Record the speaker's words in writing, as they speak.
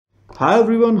Hi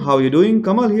everyone, how are you doing?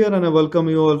 Kamal here and I welcome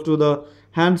you all to the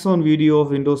hands-on video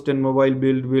of Windows 10 mobile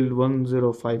build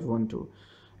 10512.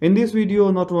 In this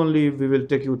video, not only we will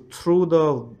take you through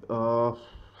the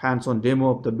hands-on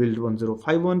demo of the build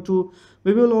 10512,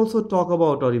 we will also talk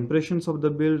about our impressions of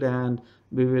the build and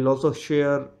we will also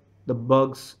share the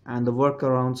bugs and the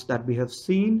workarounds that we have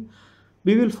seen.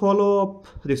 We will follow up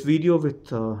this video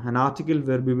with an article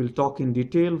where we will talk in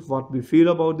detail what we feel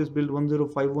about this build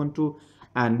 10512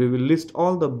 and we will list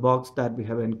all the bugs that we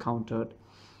have encountered.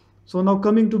 So now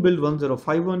coming to build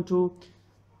 10512,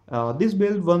 this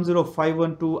build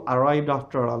 10512 arrived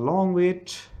after a long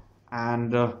wait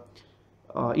and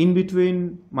in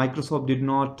between Microsoft did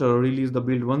not release the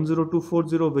build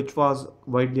 10240 which was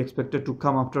widely expected to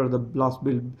come after the last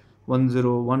build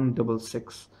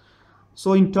 10166.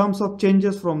 So in terms of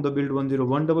changes from the build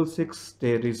 10166,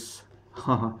 there is,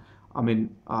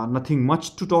 nothing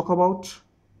much to talk about.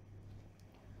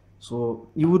 So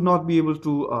you would not be able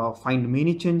to find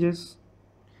many changes,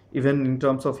 even in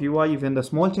terms of UI, even the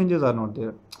small changes are not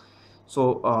there.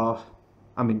 So,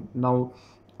 now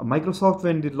Microsoft,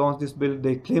 when they launched this build,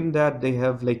 they claim that they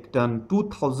have like done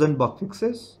 2000 bug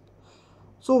fixes.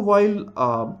 So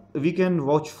while we can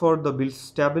vouch for the build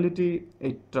stability,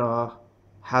 it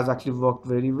has actually worked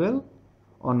very well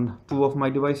on two of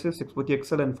my devices, 640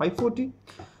 XL and 540.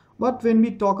 But when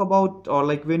we talk about, or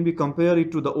like when we compare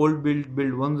it to the old build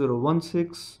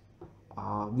 1016,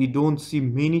 we don't see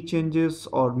many changes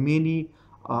or many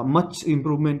much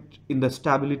improvement in the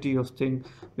stability of things,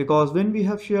 because when we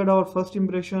have shared our first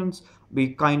impressions,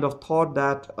 we kind of thought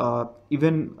that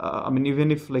even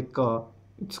if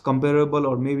it's comparable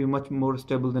or maybe much more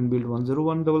stable than build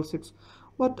 10166,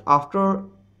 but after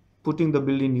putting the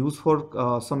build in use for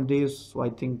some days, so I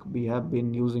think we have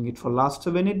been using it for last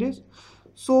 7 8 days,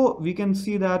 so we can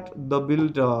see that the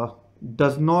build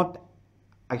does not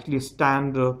actually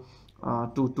stand to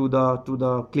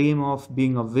the claim of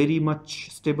being a very much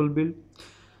stable build.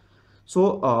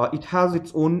 So it has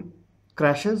its own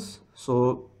crashes.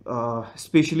 So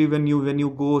especially when you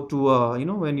go to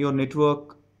when your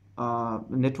network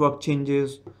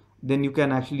changes, then you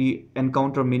can actually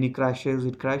encounter many crashes.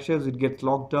 It crashes, it gets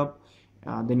locked up,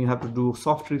 then you have to do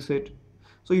soft reset.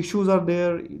 So issues are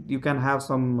there. You can have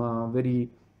some very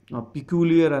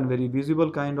peculiar and very visible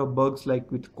kind of bugs,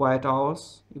 like with quiet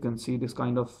hours. You can see this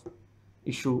kind of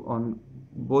issue on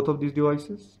both of these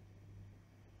devices.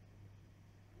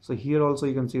 So here also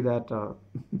you can see that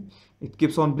it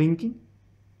keeps on blinking.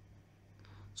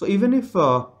 So even if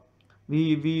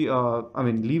we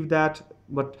leave that,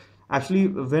 but actually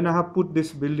when I have put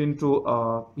this build into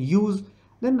use,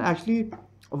 then actually,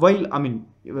 while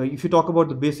if you talk about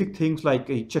the basic things like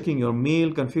checking your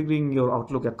mail, configuring your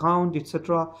Outlook account,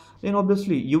 etc., then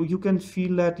obviously you can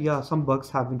feel that, yeah, some bugs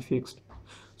have been fixed.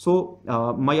 So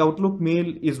my Outlook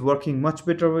mail is working much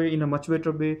better way, in a much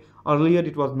better way. Earlier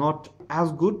it was not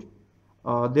as good.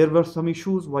 There were some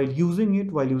issues while using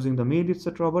the mail,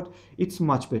 etc., but it's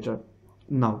much better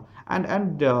now. I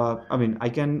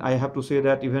have to say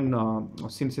that even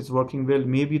since it's working well,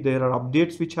 maybe there are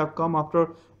updates which have come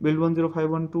after build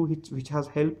 10512 which has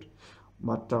helped.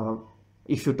 But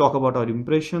if you talk about our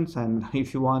impressions, and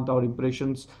if you want our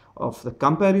impressions of the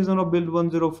comparison of build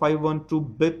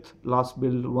 10512 with last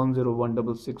build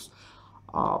 10166,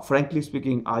 frankly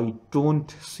speaking, I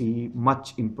don't see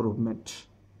much improvement.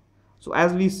 So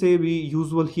as we say, we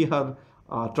usually are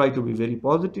try to be very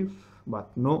positive, but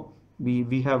no,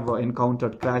 we have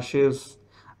encountered crashes.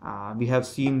 We have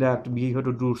seen that we have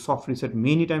to do soft reset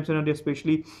many times in a day,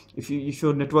 especially if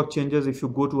your network changes, if you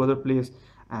go to other place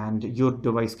and your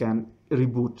device can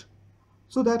reboot.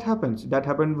 So that happens. That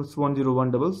happened with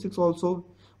 10166 also,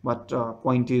 but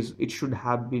point is it should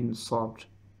have been solved,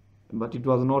 but it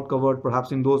was not covered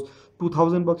perhaps in those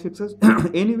 2000 bug fixes.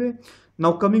 Anyway,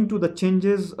 now coming to the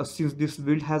changes since this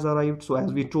build has arrived. So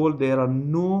as we told, there are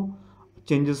no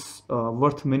changes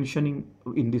worth mentioning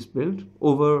in this build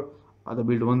over the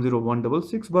build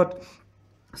 10166, but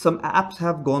some apps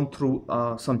have gone through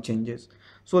some changes.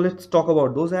 So let's talk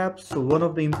about those apps. So one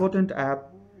of the important app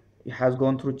has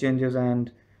gone through changes,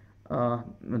 and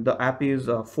the app is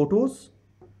Photos.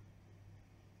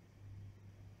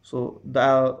 So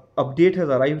the update has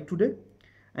arrived today,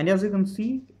 and as you can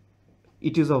see,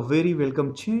 it is a very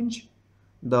welcome change.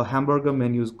 The hamburger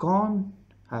menu is gone,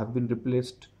 have been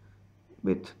replaced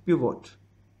with pivot.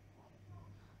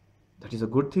 That is a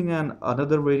good thing. And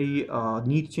another very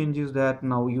neat change is that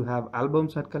now you have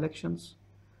albums and collections,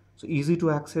 so easy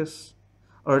to access.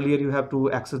 Earlier you have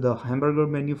to access the hamburger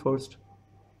menu first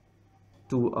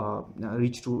to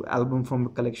reach to album from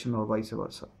collection, or vice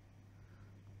versa.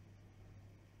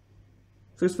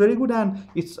 So it's very good, and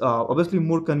it's obviously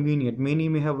more convenient. Many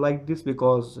may have liked this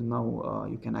because now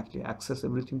you can actually access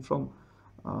everything from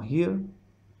here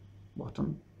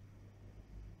bottom.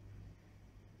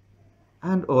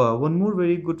 And one more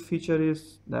very good feature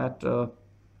is that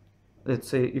let's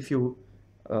say if you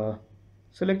uh,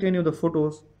 select any of the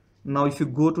photos, now if you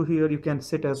go to here, you can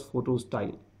set as photo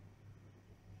style.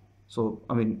 So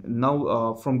I mean,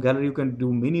 now from gallery you can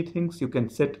do many things. You can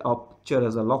set a picture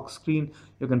as a lock screen,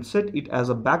 you can set it as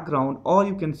a background, or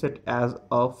you can set as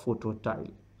a photo tile.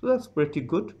 So that's pretty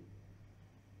good.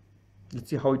 Let's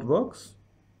see how it works.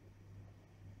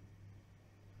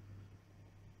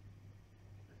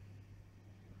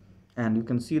 And you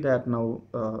can see that now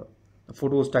the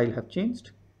photo style have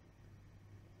changed.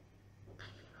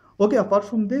 Okay, apart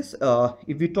from this,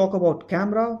 if we talk about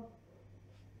camera,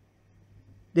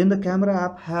 then the camera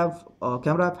app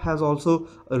has also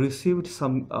received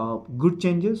some good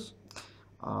changes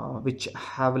which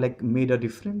have like made a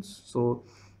difference. So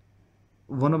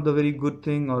one of the very good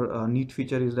thing or neat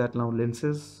feature is that now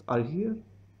lenses are here.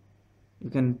 You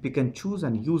can pick and choose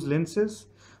and use lenses.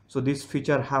 So this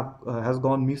feature has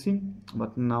gone missing,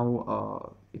 but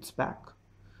now it's back.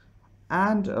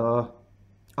 And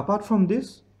apart from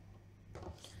this,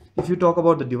 if you talk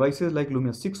about the devices like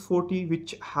Lumia 640,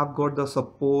 which have got the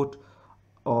support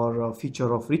or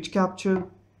feature of rich capture,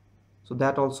 so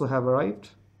that also have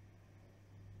arrived,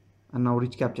 and now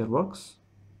rich capture works.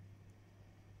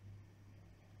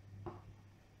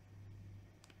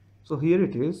 So here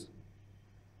it is.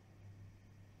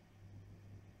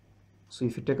 So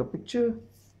if you take a picture,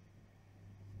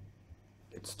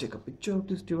 let's take a picture of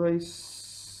this device.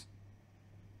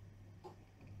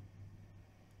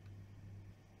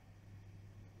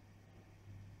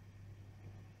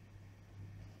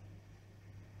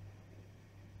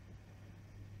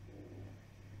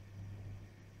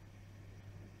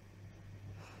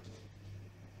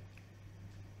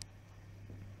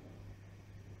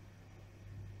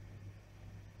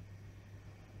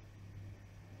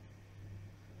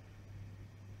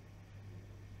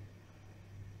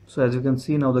 So as you can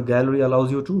see, now the gallery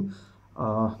allows you to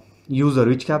use the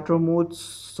rich capture modes,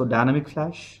 so dynamic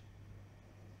flash.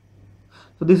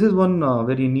 So this is one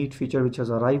very neat feature which has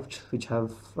arrived, which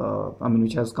has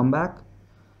come back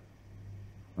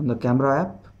on the camera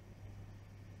app.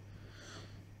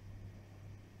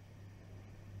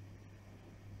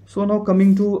 So now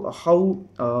coming to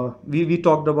how we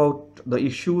talked about the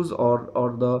issues or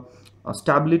the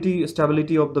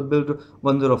stability of the build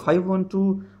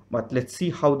 10512, but let's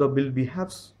see how the build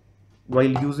behaves while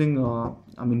using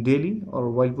daily or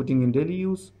while putting in daily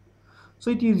use. So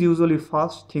it is usually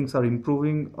fast, things are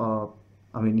improving.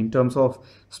 In terms of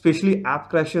especially app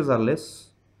crashes are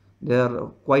less, they are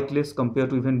quite less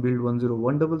compared to even build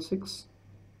 10166.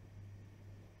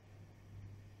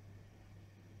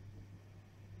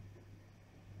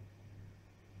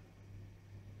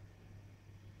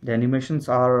 The animations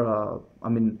are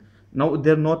now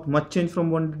they're not much change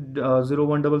from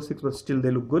 10166, but still they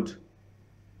look good.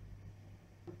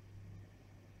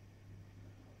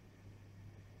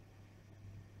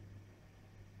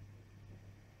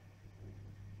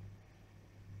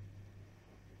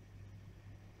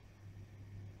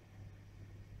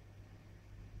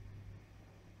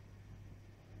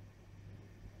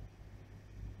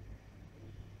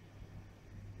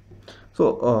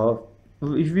 So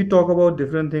if we talk about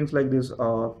different things like this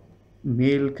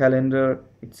mail, calendar,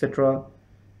 etc.,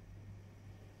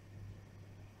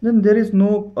 then there is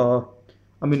no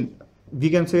we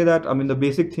can say that the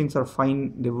basic things are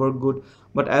fine, they work good,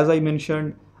 but as I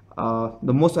mentioned,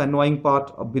 the most annoying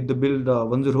part with the build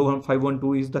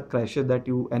 10512 is the crashes that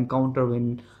you encounter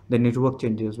when the network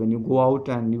changes, when you go out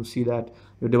and you see that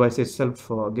your device itself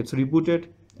gets rebooted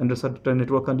under certain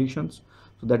network conditions.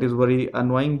 So that is very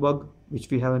annoying bug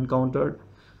which we have encountered.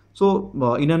 So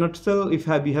in a nutshell, if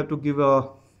we have to give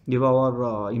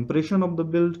our impression of the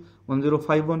build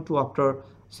 10512 after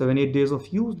 7-8 days of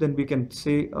use, then we can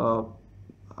say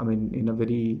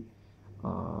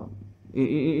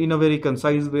in a very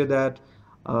concise way that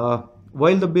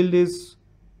while the build is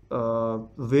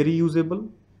very usable,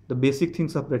 the basic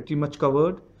things are pretty much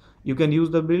covered. You can use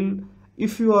the build.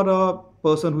 If you are a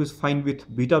person who is fine with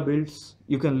beta builds,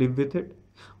 you can live with it,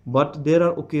 but there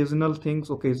are occasional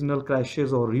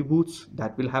crashes or reboots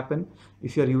that will happen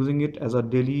if you are using it as a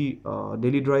daily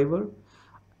driver.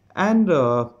 And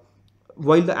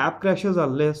while the app crashes are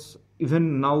less,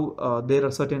 even now there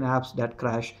are certain apps that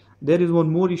crash. There is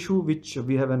one more issue which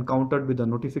we have encountered with the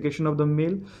notification of the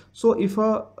mail. So if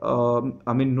a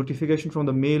notification from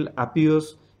the mail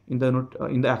appears in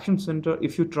the action center,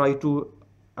 if you try to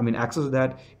access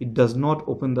that, it does not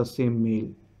open the same mail.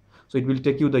 So it will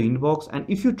take you the inbox, and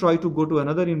if you try to go to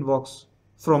another inbox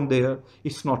from there,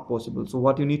 it's not possible. So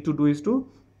what you need to do is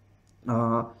to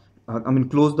uh,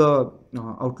 close the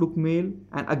Outlook mail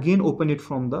and again open it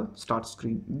from the start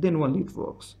screen. Then only it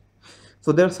works.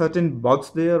 So there are certain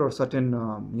bugs there, or certain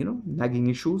nagging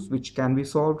issues which can be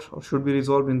solved or should be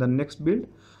resolved in the next build.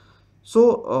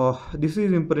 So this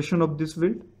is impression of this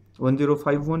build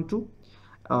 10512.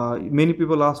 Many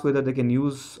people ask whether they can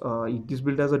use this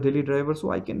build as a daily driver.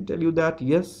 So I can tell you that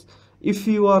yes, if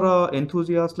you are an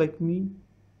enthusiast like me,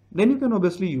 then you can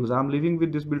obviously use. I'm living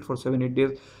with this build for 7-8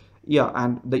 days. Yeah,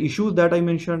 and the issues that I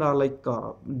mentioned are like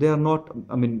they are not,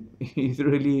 if you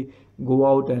really go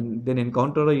out and then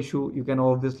encounter a issue, you can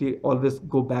obviously always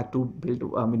go back to build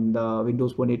the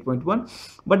Windows 10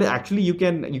 8.1. But actually you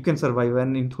can survive.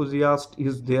 An enthusiast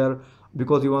is there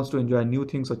because he wants to enjoy new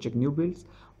things or check new builds.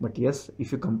 But yes,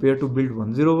 if you compare to build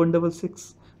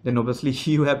 10166, then obviously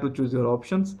you have to choose your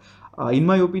options. In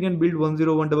my opinion, build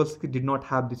 10166 did not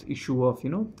have this issue of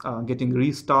getting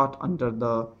restart under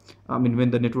the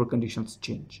when the network conditions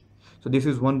change. So this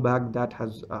is one bug that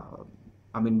has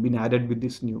been added with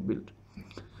this new build.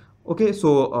 Okay,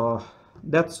 so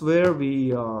that's where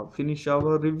we finish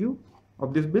our review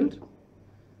of this build.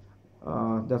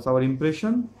 That's our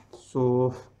impression.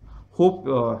 So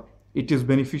hope it is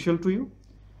beneficial to you.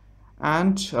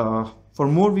 And for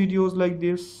more videos like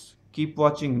this, keep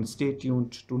watching and stay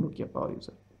tuned to Nokia Power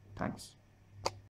User. Thanks.